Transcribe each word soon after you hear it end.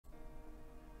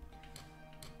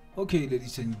Okay,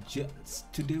 ladies and gents,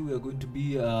 today we are going to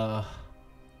be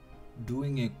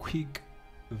doing a quick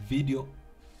video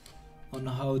on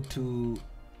how to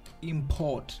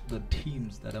import the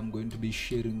teams that I'm going to be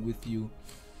sharing with you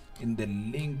in the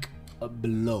link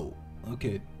below.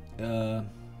 Okay,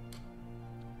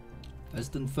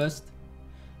 first and first,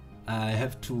 I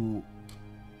have to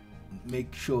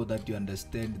make sure that you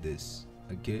understand this.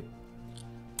 Okay,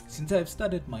 since I've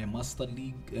started my Master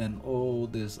League and all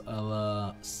these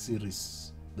other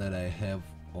series that I have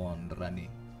on running,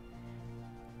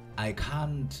 I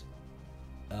can't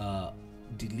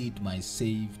delete my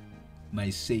saves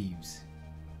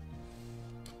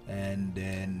and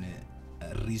then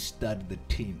reset the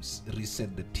teams.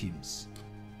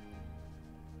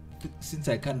 Since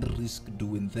I can't risk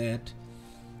doing that,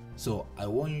 so I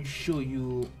won't show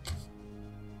you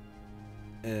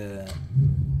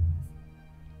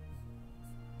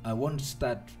I won't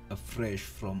start afresh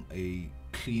from a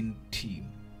clean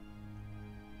team.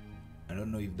 I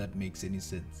don't know if that makes any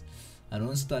sense. I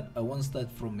won't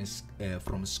start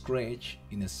from scratch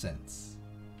in a sense.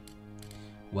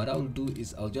 What I'll do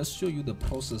is I'll just show you the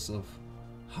process of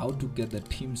how to get the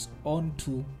teams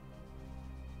onto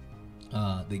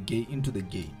into the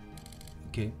game.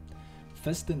 Okay,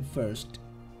 first and first,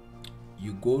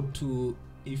 you go to,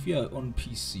 if you are on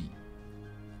PC,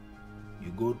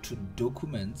 you go to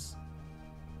Documents,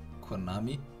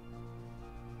 Konami,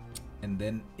 and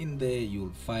then in there you'll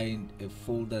find a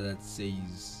folder that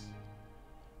says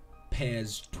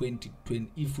PES2020,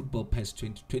 eFootball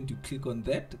PES2020. You click on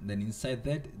that, and then inside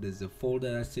that there's a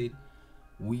folder that says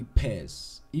We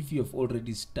PES. If you have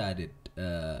already started,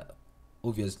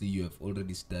 obviously you have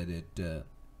already started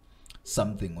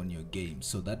something on your game,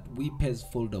 so that We PES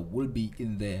folder will be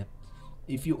in there.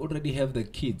 If you already have the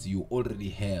kids, you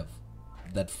already have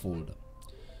that folder.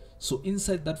 So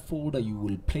inside that folder you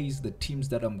will place the teams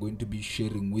that I'm going to be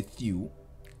sharing with you,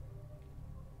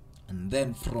 and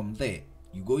then from there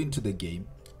you go into the game,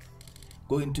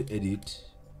 go into edit,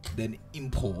 then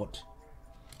import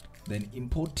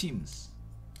teams.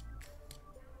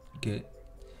 Okay,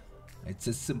 it's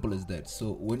as simple as that.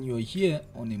 So when you're here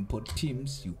on import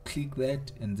teams, you click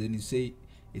that, and then it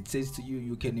says to you,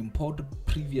 you can import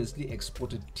previously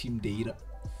exported team data.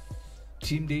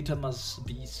 Team data must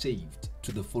be saved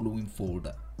to the following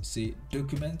folder. Say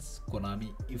Documents,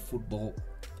 Konami, eFootball,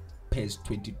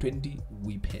 PES2020,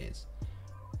 We PES.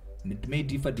 It may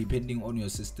differ depending on your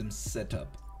system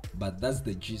setup, but that's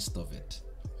the gist of it.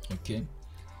 Okay,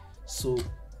 so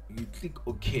you click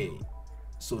OK.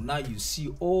 So now you see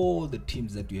all the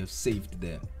teams that you have saved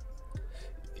there.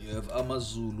 You have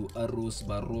Amazulu, Aros,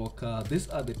 Baroka. These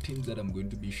are the teams that I'm going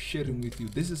to be sharing with you.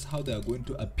 This is how they are going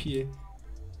to appear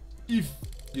if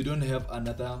you don't have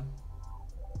another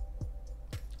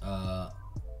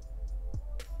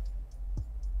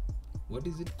what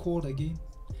is it called again?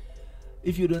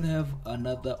 If you don't have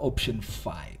another option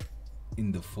file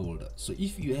in the folder. So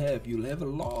if you have, you'll have a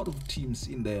lot of teams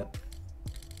in there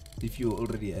if you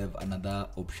already have another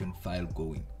option file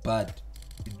going, but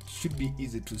it should be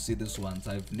easy to see this ones.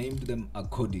 I've named them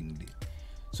accordingly.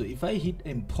 So if I hit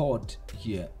import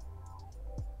here,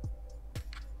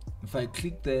 if I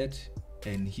click that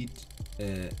and hit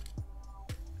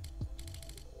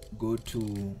go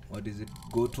to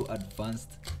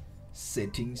advanced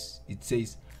settings, it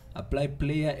says apply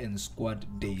player and squad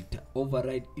data,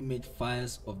 override image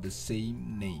files of the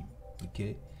same name.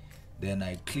 Okay, then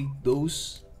I click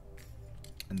those,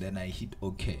 and then I hit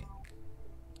OK,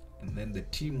 and then the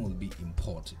team will be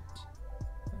imported.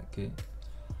 Okay,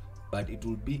 but it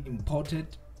will be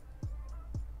imported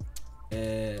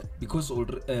because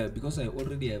I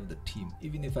already have the team.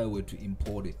 Even if I were to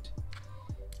import it,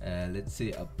 let's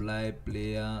say apply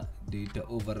player data,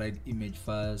 override image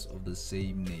files of the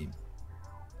same name.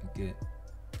 Okay,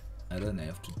 I don't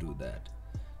have to do that.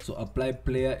 So apply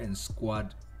player and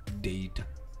squad data.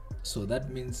 So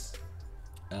that means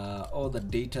all the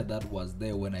data that was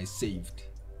there when I saved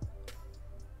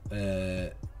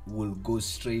will go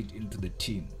straight into the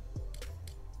team.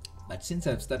 But since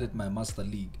I've started my Master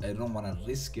League, I don't want to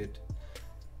risk it.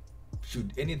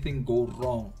 Should anything go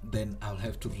wrong, then I'll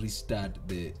have to restart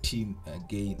the team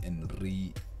again and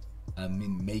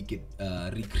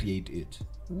recreate it.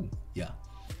 Ooh, yeah,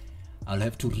 I'll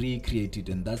have to recreate it,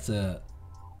 and that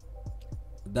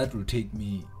will take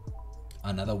me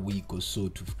another week or so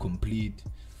to complete,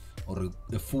 or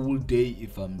a full day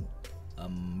if I'm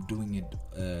doing it.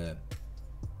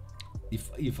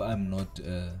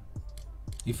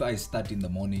 If I start in the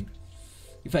morning,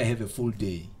 if I have a full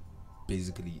day,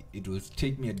 basically it will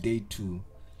take me a day to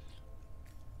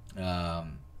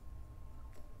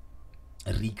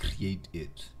recreate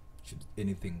it. should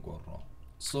anything go wrong.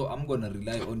 So I'm gonna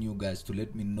rely on you guys to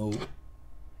let me know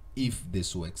if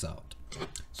this works out.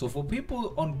 So for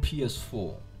people on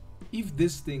PS4, if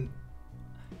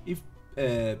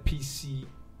PC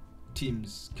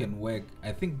teams can work,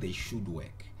 I think they should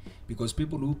work, because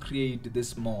people who create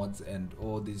these mods and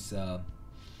all this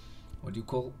what do you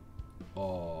call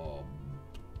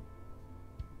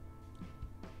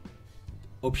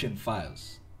option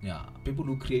files, yeah, people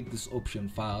who create these option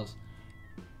files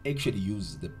actually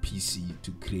use the PC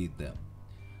to create them.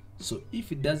 So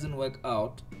if it doesn't work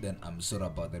out, then I'm sorry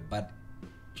about that, but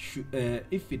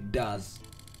if it does,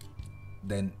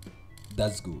 then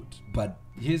that's good. But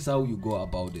here's how you go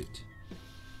about it.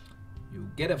 You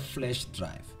get a flash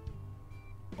drive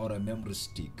or a memory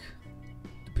stick,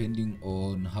 depending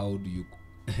on how do you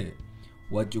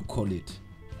what you call it.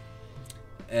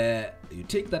 You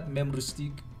take that memory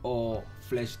stick or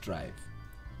flash drive,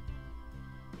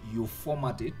 you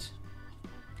format it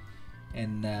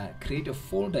and create a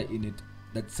folder in it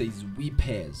that says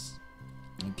PES.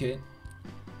 Okay,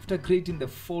 after creating the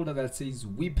folder that says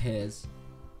PES,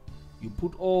 you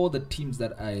put all the teams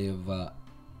that I have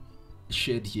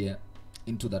shared here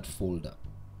into that folder.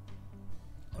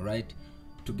 All right,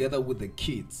 together with the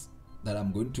kids that I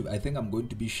think I'm going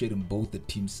to be sharing both the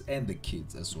teams and the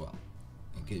kids as well.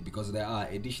 Okay, because there are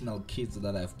additional kids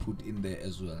that I've put in there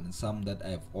as well, and some that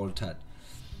I've altered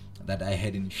that I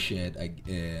hadn't shared.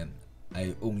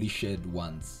 I only shared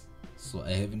once, so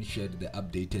I haven't shared the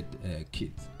updated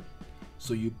kids.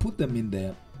 So you put them in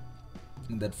there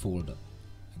in that folder,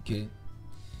 okay,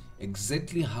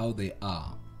 exactly how they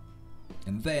are.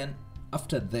 And then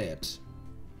after that,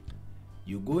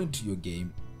 you go into your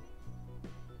game.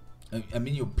 I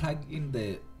mean, you plug in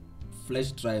the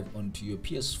flash drive onto your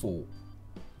PS4,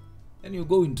 and you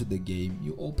go into the game,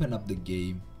 you open up the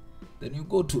game, then you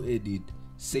go to edit.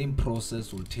 Same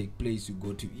process will take place. You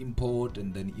go to import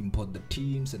and then import the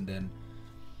teams, and then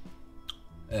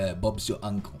Bob's your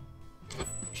uncle.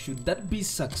 Should that be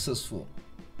successful,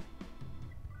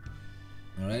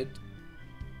 all right,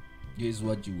 here's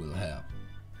what you will have.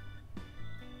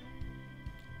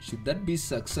 Should that be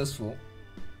successful,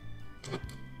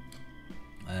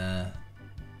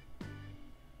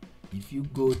 if you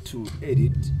go to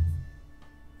edit,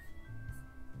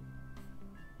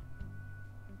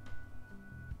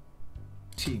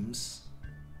 teams,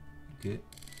 okay,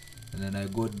 and then I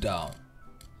go down.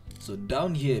 So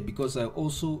down here, because I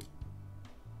also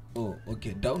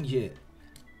down here,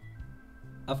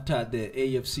 after the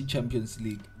AFC Champions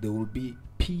League, there will be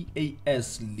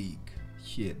PES League.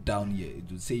 Here down here it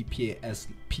will say PES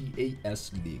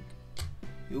League.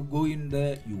 You go in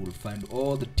there, you will find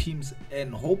all the teams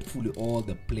and hopefully all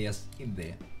the players in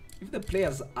there. If the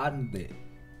players aren't there,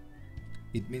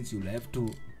 it means you'll have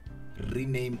to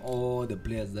rename all the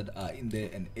players that are in there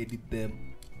and edit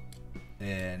them,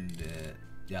 and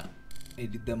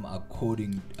edit them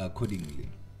accordingly.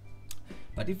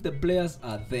 But if the players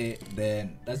are there,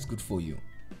 then that's good for you.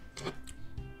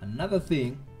 Another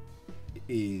thing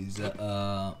is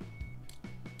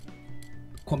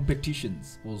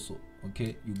competitions also.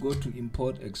 Okay, you go to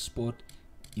import, export,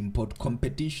 import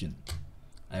competition.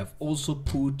 I have also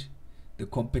put the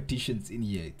competitions in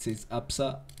here. It says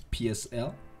Absa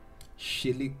PSL,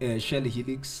 Shell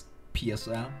Helix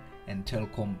PSL, and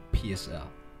Telkom PSL.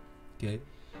 Okay,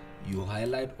 you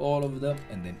highlight all of them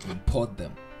and then import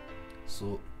them.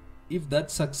 So if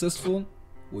that's successful,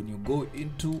 when you go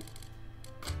into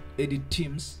edit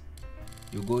teams,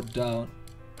 you go down,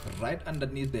 right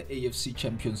underneath the AFC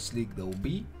Champions League there will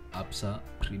be Absa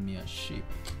Premiership.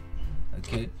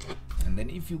 Okay, and then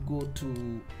if you go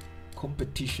to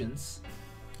competitions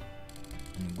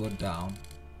and you go down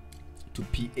to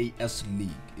PES League,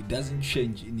 it doesn't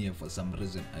change in here for some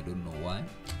reason, I don't know why.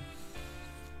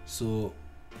 So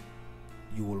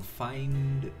you will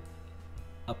find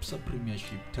Absa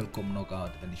Premiership, Telkom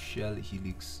Knockout, and Shell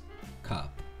Helix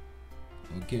Cup.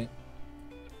 Okay,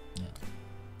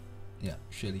 yeah,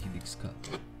 Shell Helix Cup.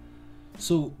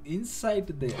 So inside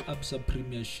the Absa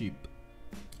Premiership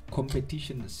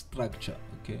competition structure,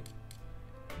 okay,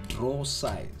 draw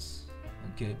size,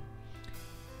 okay,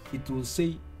 it will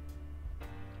say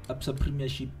Absa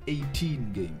Premiership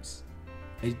 18 games,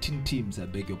 18 teams, I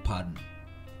beg your pardon.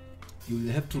 You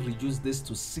will have to reduce this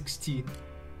to 16,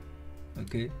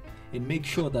 okay, and make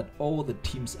sure that all the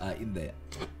teams are in there.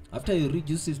 After you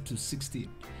reduce it to 16,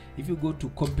 if you go to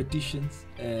competitions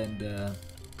and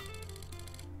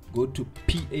go to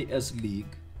PES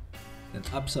League, then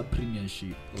Absa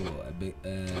Premiership,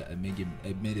 I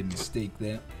made a mistake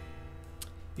there.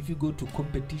 If you go to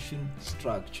competition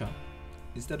structure,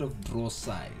 instead of draw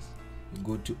size, you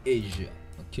go to Asia,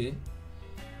 Okay,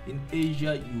 in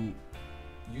Asia you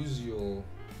use your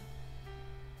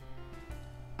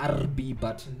RB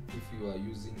button if you are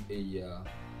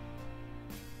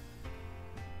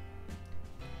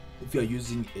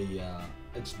using a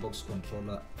Xbox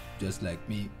controller, just like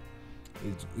me.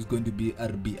 It's going to be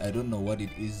RB. I don't know what it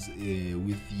is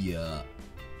with the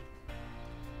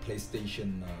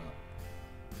PlayStation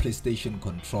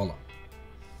controller.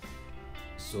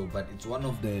 So, but it's one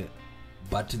of the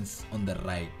buttons on the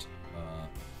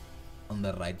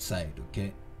right side.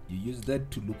 Okay, you use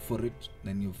that to look for it,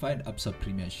 then you find Absa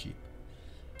Premiership.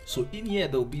 So in here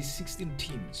there will be 16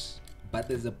 teams, but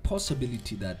there's a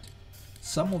possibility that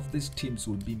some of these teams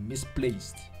will be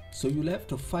misplaced, so you'll have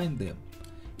to find them.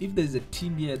 If there's a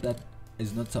team here that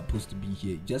is not supposed to be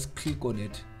here, just click on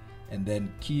it and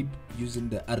then keep using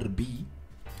the RB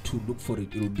to look for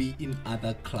it. It will be in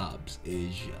other clubs,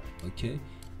 Asia. Okay,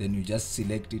 then you just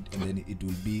select it and then it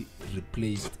will be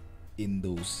replaced in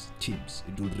those teams.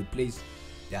 It will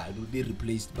be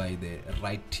replaced by the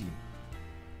right team,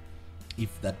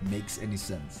 if that makes any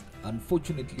sense.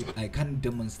 Unfortunately, I can't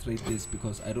demonstrate this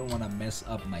because I don't want to mess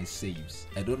up my saves.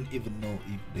 I don't even know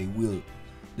if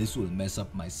this will mess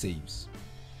up my saves.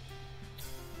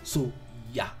 So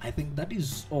yeah, I think that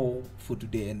is all for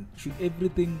today, and should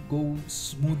everything go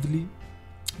smoothly,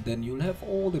 then you'll have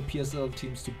all the PSL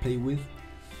teams to play with,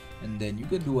 and then you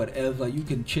can do whatever. You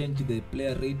can change the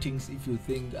player ratings if you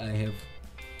think I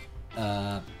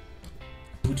have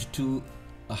put too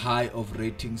high of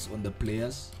ratings on the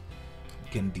players.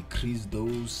 You can decrease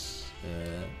those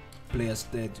player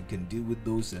stats, you can deal with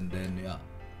those, and then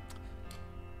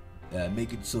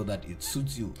make it so that it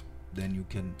suits you. Then you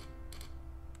can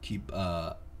keep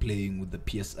playing with the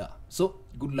PSR. So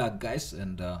good luck, guys,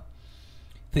 and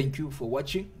thank you for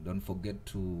watching. Don't forget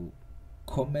to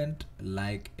comment,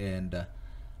 like, and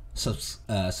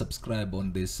subscribe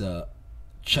on this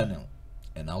channel,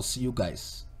 and I'll see you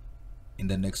guys in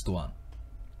the next one.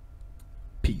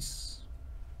 Peace.